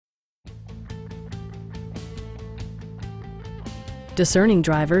Discerning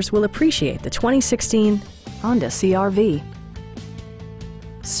drivers will appreciate the 2016 Honda CR-V.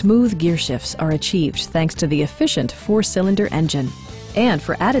 Smooth gear shifts are achieved thanks to the efficient 4-cylinder engine. And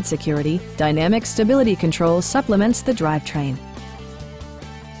for added security, dynamic stability control supplements the drivetrain.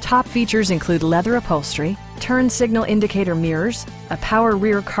 Top features include leather upholstery, turn signal indicator mirrors, a power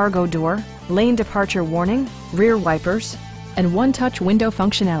rear cargo door, lane departure warning, rear wipers, and one-touch window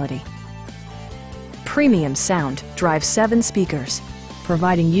functionality. Premium sound drives 7 speakers,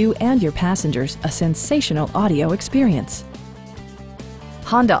 providing you and your passengers a sensational audio experience.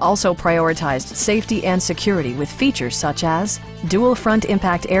 Honda also prioritized safety and security with features such as dual front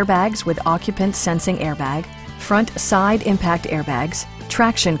impact airbags with occupant sensing airbag, front side impact airbags,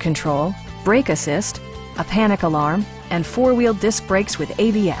 traction control, brake assist, a panic alarm, and 4-wheel disc brakes with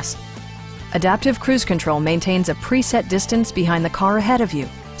ABS. Adaptive Cruise Control maintains a preset distance behind the car ahead of you,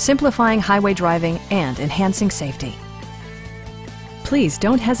 simplifying highway driving and enhancing safety. Please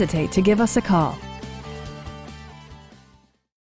don't hesitate to give us a call.